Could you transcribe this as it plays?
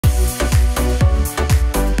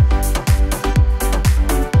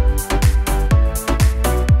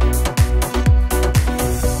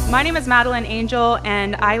My name is Madeline Angel,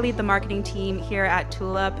 and I lead the marketing team here at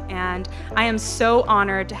Tulip, and I am so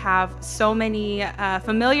honored to have so many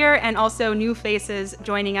familiar and also new faces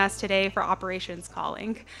joining us today for Operations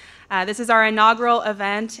Calling. This is our inaugural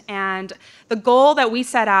event, and the goal that we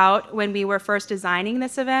set out when we were first designing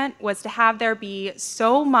this event was to have there be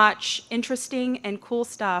so much interesting and cool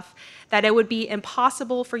stuff that it would be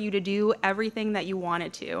impossible for you to do everything that you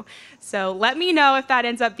wanted to. So let me know if that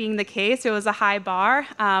ends up being the case. It was a high bar,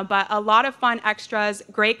 but a lot of fun extras,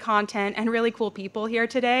 great content, and really cool people here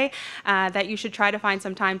today that you should try to find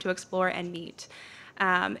some time to explore and meet.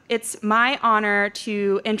 It's my honor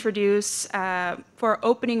to introduce, for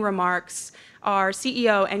opening remarks, our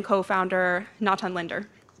CEO and co-founder, Natan Linder.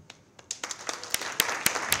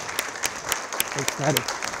 Excited.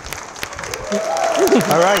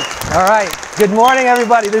 All right. Good morning,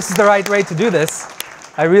 everybody. This is the right way to do this.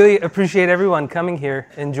 I really appreciate everyone coming here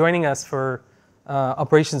and joining us for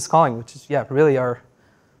Operations Calling, which is, really our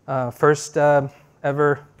first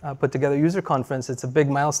ever put together user conference. It's a big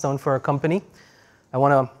milestone for our company. I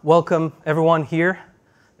want to welcome everyone here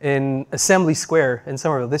in Assembly Square in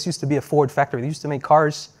Somerville. This used to be a Ford factory. They used to make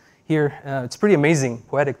cars here. It's pretty amazing,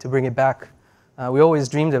 poetic to bring it back. We always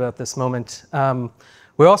dreamed about this moment.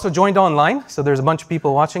 We're also joined online, so there's a bunch of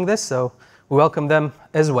people watching this, so we welcome them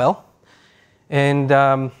as well. And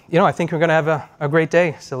I think we're going to have a great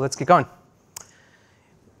day, so let's get going.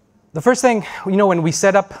 The first thing, when we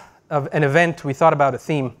set up an event, we thought about a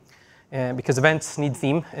theme. And because events need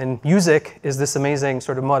theme, and music is this amazing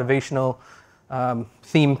sort of motivational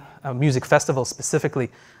theme, music festival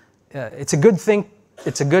specifically. It's a good thing.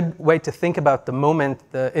 It's a good way to think about the moment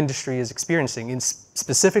the industry is experiencing,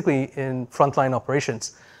 specifically in frontline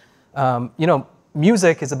operations.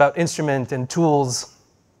 Music is about instrument and tools,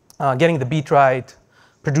 getting the beat right,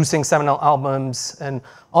 producing seminal albums, and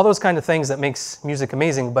all those kind of things that makes music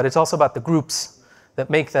amazing. But it's also about the groups that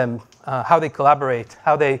make them, how they collaborate,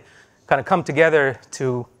 how they kind of come together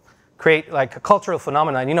to create like a cultural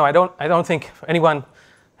phenomenon. I don't think anyone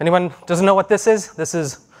doesn't know what this is. This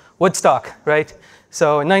is Woodstock, right?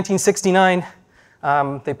 So in 1969,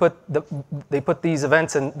 they put these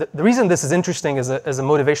events, and the reason this is interesting as a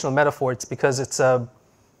motivational metaphor, it's because it's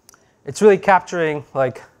really capturing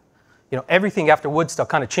everything after Woodstock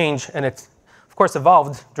kind of changed, and it of course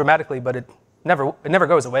evolved dramatically, but it never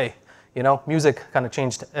goes away. Music kind of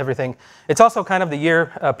changed everything. It's also kind of the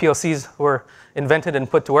year PLCs were invented and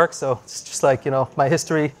put to work, so it's just like, my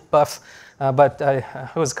history buff. But I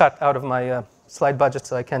was cut out of my slide budget,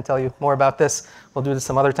 so I can't tell you more about this. We'll do this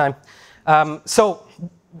some other time. When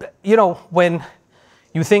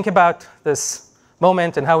you think about this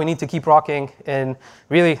moment and how we need to keep rocking, and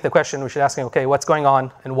really the question we should ask, okay, what's going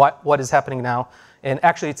on and what is happening now? And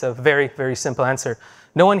actually, it's a very, very simple answer.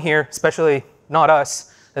 No one here, especially not us,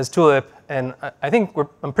 as Tulip, and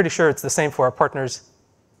I'm pretty sure it's the same for our partners,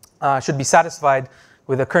 should be satisfied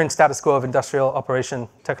with the current status quo of industrial operation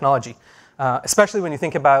technology. Especially when you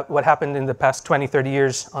think about what happened in the past 20, 30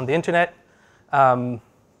 years on the internet.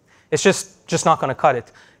 It's just not going to cut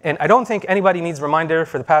it. And I don't think anybody needs a reminder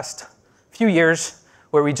for the past few years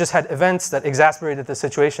where we just had events that exacerbated the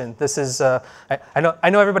situation. This is, I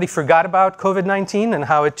know everybody forgot about COVID-19 and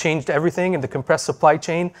how it changed everything in the compressed supply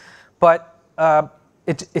chain, but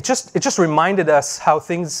it just reminded us how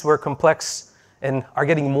things were complex and are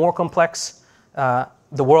getting more complex.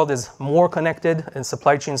 The world is more connected and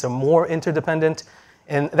supply chains are more interdependent.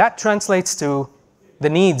 And that translates to the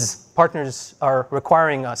needs partners are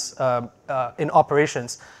requiring us in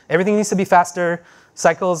operations. Everything needs to be faster.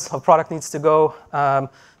 Cycles of product needs to go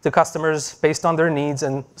to customers based on their needs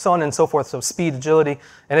and so on and so forth. So speed, agility.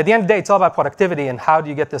 And at the end of the day, it's all about productivity and how do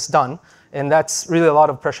you get this done. And that's really a lot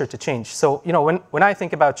of pressure to change. So, when I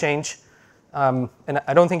think about change, and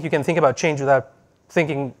I don't think you can think about change without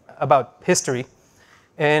thinking about history.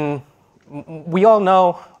 And we all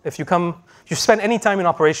know if you spend any time in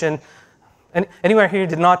operation, and anywhere here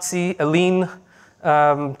did not see a lean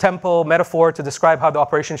temple metaphor to describe how the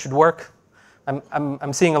operation should work.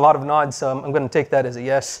 I'm seeing a lot of nods, so I'm going to take that as a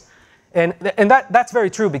yes. And that's very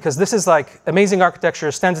true because this is like amazing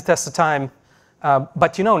architecture, stands the test of time.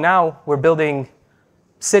 But now we're building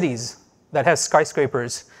cities that has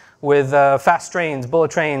skyscrapers with fast trains, bullet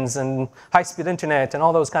trains, and high-speed internet, and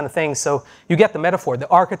all those kind of things. So you get the metaphor. The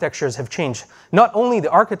architectures have changed. Not only the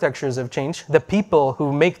architectures have changed, the people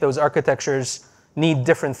who make those architectures need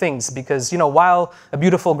different things. Because while a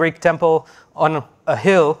beautiful Greek temple on a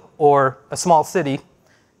hill or a small city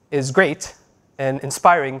is great and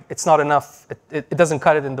inspiring, it's not enough. It doesn't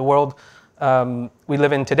cut it in the world we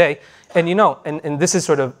live in today. And and this is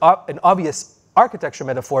sort of an obvious architecture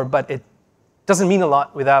metaphor, but doesn't mean a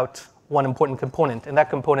lot without one important component, and that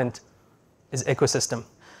component is ecosystem.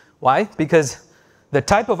 Why? Because the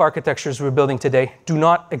type of architectures we're building today do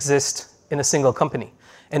not exist in a single company.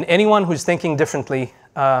 And anyone who's thinking differently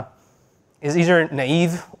is either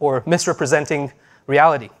naive or misrepresenting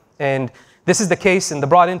reality. And this is the case in the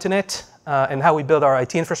broad internet and how we build our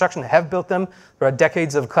IT infrastructure and have built them. There are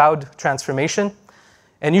decades of cloud transformation.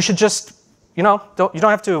 And you should just, you don't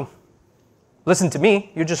have to listen to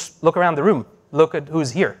me. You just look around the room. Look at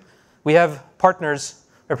who's here. We have partners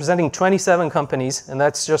representing 27 companies, and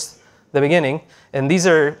that's just the beginning. And these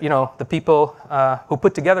are, the people who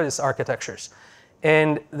put together these architectures.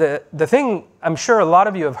 And the thing I'm sure a lot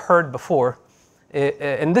of you have heard before,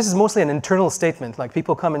 and this is mostly an internal statement, like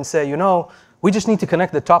people come and say, we just need to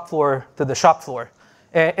connect the top floor to the shop floor.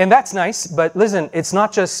 And that's nice, but listen, it's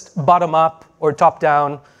not just bottom up or top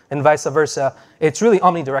down and vice versa. It's really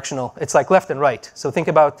omnidirectional. It's like left and right. So think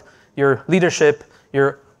about your leadership,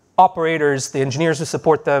 your operators, the engineers who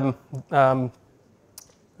support them,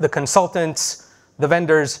 the consultants, the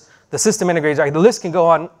vendors, the system integrators. The list can go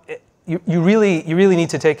on. You really need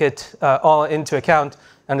to take it all into account.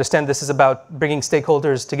 Understand this is about bringing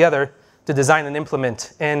stakeholders together to design and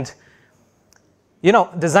implement. And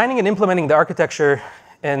designing and implementing the architecture,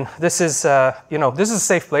 and this is this is a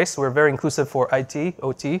safe place. We're very inclusive for IT,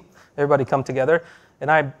 OT. Everybody come together.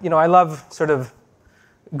 And I love sort of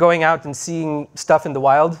going out and seeing stuff in the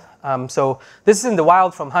wild. So this is in the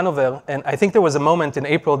wild from Hanover, and I think there was a moment in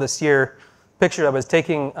April this year, picture I was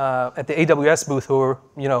taking at the AWS booth, who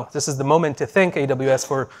this is the moment to thank AWS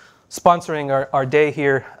for sponsoring our day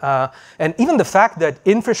here. And even the fact that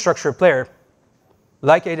infrastructure player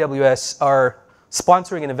like AWS are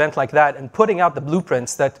sponsoring an event like that and putting out the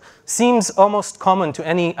blueprints that seems almost common to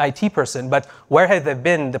any IT person, but where have they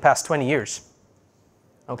been the past 20 years?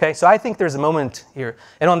 Okay, so I think there's a moment here.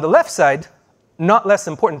 And on the left side, not less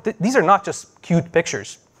important, these are not just cute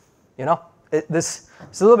pictures. It's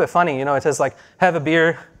a little bit funny. It says like, have a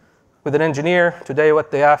beer with an engineer. Today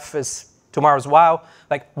what the F is tomorrow's wow.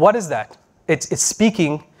 Like, what is that? It's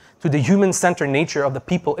speaking to the human-centered nature of the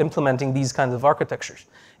people implementing these kinds of architectures.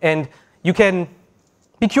 And you can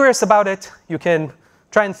be curious about it. You can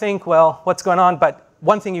try and think, well, what's going on? But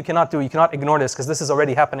one thing you cannot do, you cannot ignore this, because this is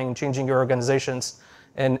already happening and changing your organizations,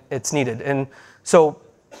 and it's needed. And so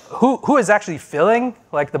who is actually filling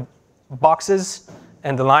like the boxes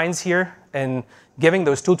and the lines here and giving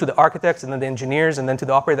those tools to the architects and then the engineers and then to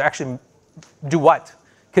the operator to actually do what?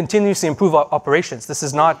 Continuously improve operations. This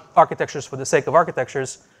is not architectures for the sake of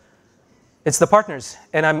architectures. It's the partners.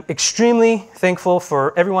 And I'm extremely thankful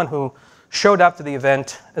for everyone who showed up to the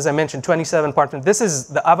event. As I mentioned, 27 partners. This is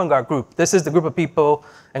the avant-garde group. This is the group of people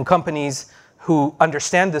and companies who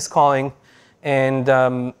understand this calling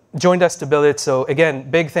and joined us to build it. So again,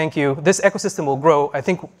 big thank you. This ecosystem will grow. I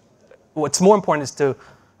think what's more important is to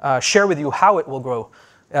share with you how it will grow.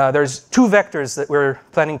 There's two vectors that we're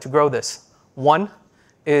planning to grow this. One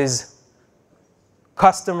is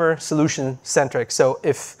customer solution centric. So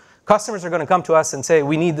if customers are going to come to us and say,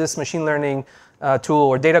 we need this machine learning tool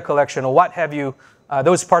or data collection or what have you,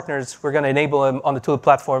 those partners, we're going to enable them on the Tulip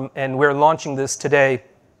platform. And we're launching this today.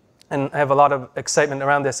 And I have a lot of excitement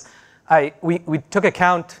around this. We took a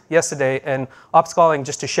count yesterday, and ops calling,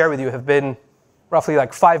 just to share with you, have been roughly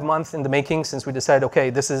like 5 months in the making since we decided, okay,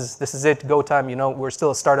 this is it, go time. We're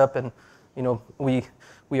still a startup, and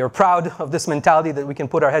we are proud of this mentality that we can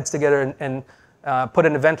put our heads together and put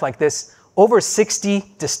an event like this. Over 60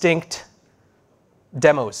 distinct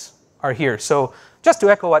demos are here. So just to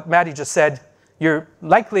echo what Maddie just said, you're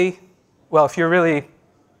likely, well, if you're really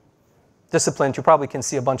disciplined, you probably can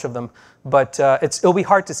see a bunch of them, but it'll be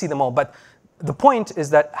hard to see them all. But the point is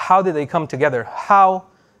that how did they come together?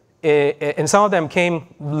 And some of them came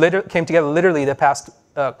together literally the past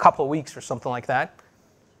couple of weeks or something like that.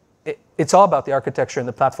 It's all about the architecture and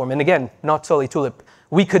the platform. And again, not solely Tulip.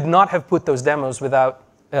 We could not have put those demos without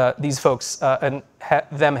these folks and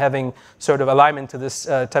them having sort of alignment to this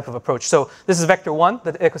type of approach. So this is vector one,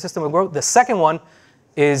 that the ecosystem will grow. The second one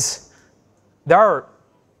is there are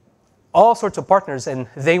all sorts of partners, and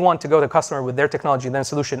they want to go to the customer with their technology and their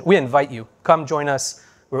solution. We invite you. Come join us.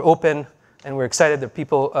 We're open, and we're excited that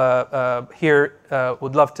people here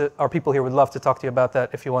would love to talk to you about that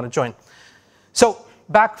if you want to join. So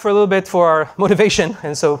back for a little bit for our motivation.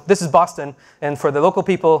 And so this is Boston. And for the local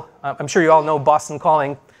people, I'm sure you all know Boston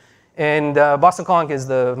Calling. And Boston Calling is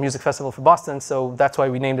the music festival for Boston. So that's why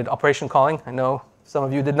we named it Operation Calling. I know some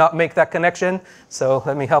of you did not make that connection, so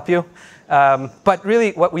let me help you. But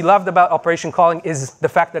really, what we loved about Operation Calling is the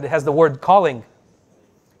fact that it has the word calling.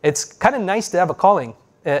 It's kind of nice to have a calling.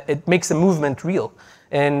 It makes the movement real.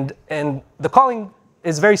 And the calling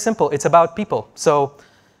is very simple. It's about people. So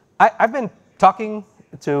I've been talking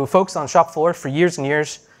to folks on shop floor for years and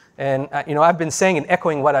years, and I've been saying and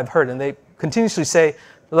echoing what I've heard, and they continuously say,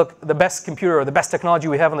 look, the best computer or the best technology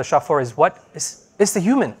we have on the shop floor is what? It's the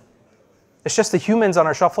human. It's just the humans on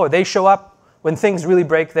our shop floor. They show up when things really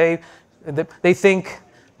break. They think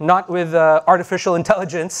not with artificial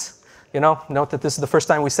intelligence. Note that this is the first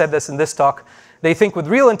time we said this in this talk. They think with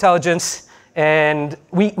real intelligence, and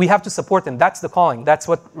we have to support them. That's the calling. That's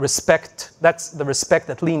the respect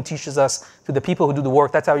that Lean teaches us to the people who do the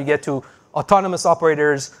work. That's how you get to autonomous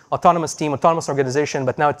operators, autonomous team, autonomous organization,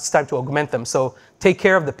 but now it's time to augment them. So take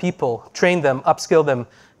care of the people, train them, upskill them,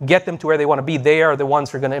 get them to where they want to be. They are the ones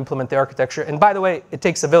who are going to implement the architecture. And by the way, it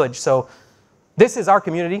takes a village. So this is our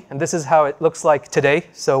community, and this is how it looks like today.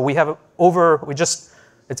 So we have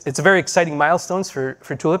it's a very exciting milestones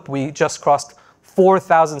for Tulip. We just crossed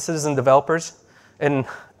 4,000 citizen developers. And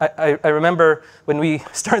I remember when we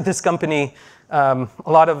started this company, a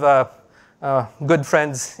lot of good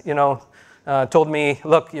friends, told me,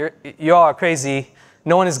 look, you all are crazy.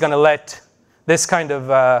 No one is going to let this kind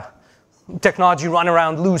of technology run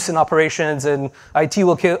around loose in operations, and IT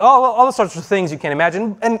will kill all sorts of things you can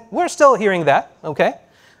imagine. And we're still hearing that, okay?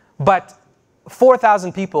 But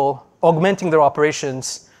 4,000 people augmenting their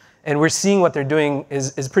operations, and we're seeing what they're doing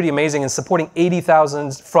is pretty amazing, and supporting 80,000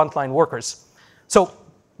 frontline workers. So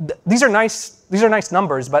these are nice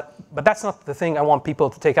numbers, but that's not the thing I want people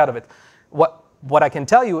to take out of it. What I can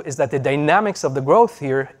tell you is that the dynamics of the growth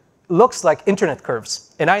here looks like internet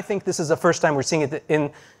curves. And I think this is the first time we're seeing it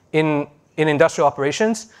in industrial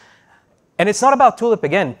operations. And it's not about Tulip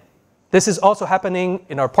again. This is also happening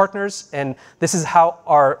in our partners, and this is how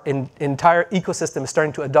our entire ecosystem is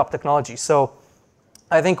starting to adopt technology. So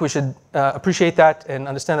I think we should appreciate that and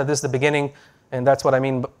understand that this is the beginning, and that's what I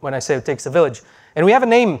mean when I say it takes a village. And we have a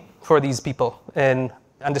name for these people, and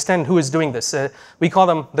understand who is doing this. We call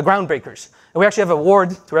them the groundbreakers. And we actually have an award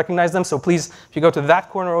to recognize them, so please, if you go to that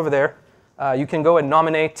corner over there, you can go and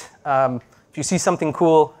nominate if you see something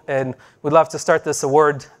cool, and we'd love to start this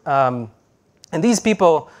award. And these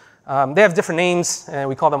people, they have different names, and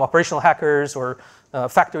we call them operational hackers, or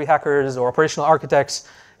factory hackers, or operational architects.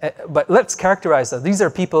 But let's characterize that. These are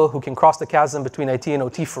people who can cross the chasm between IT and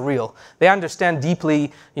OT for real. They understand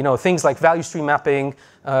deeply, things like value stream mapping,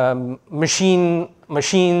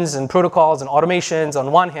 machines and protocols and automations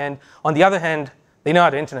on one hand. On the other hand, they know how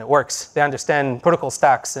the internet works. They understand protocol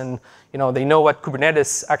stacks, and they know what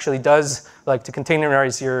Kubernetes actually does, like to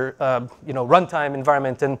containerize your runtime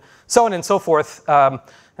environment, and so on and so forth.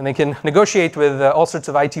 And they can negotiate with all sorts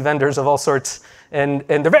of IT vendors of all sorts, and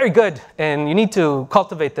they're very good, and you need to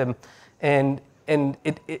cultivate them. And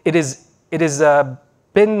it is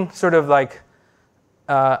been sort of like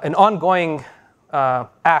an ongoing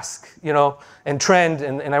ask, and trend,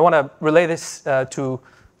 and I want to relay this to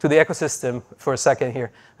the ecosystem for a second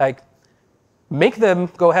here. Like, make them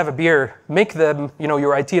go have a beer, make them,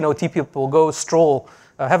 your IT and OT people go stroll,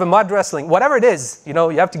 have a mud wrestling, whatever it is, you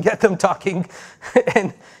have to get them talking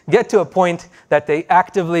and get to a point that they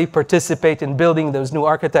actively participate in building those new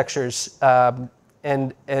architectures. That's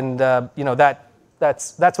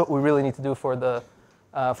what we really need to do for the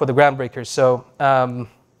groundbreakers. So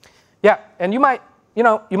yeah, and you might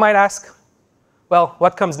ask, well,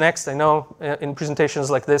 what comes next? I know in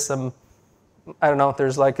presentations like this, I don't know,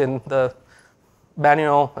 there's like in the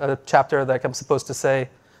manual chapter that I'm supposed to say,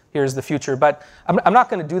 here's the future. But I'm not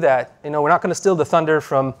going to do that. We're not going to steal the thunder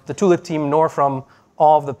from the Tulip team, nor from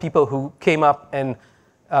all of the people who came up and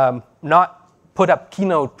not put up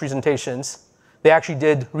keynote presentations. They actually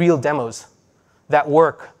did real demos that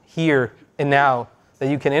work here and now that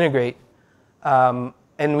you can integrate.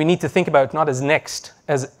 And we need to think about it not as next,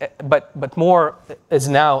 but more as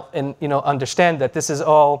now, and understand that this is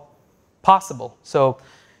all possible. So,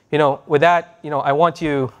 with that, I want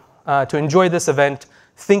you to enjoy this event.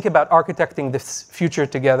 Think about architecting this future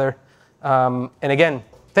together. And again,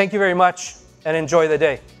 thank you very much, and enjoy the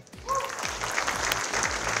day.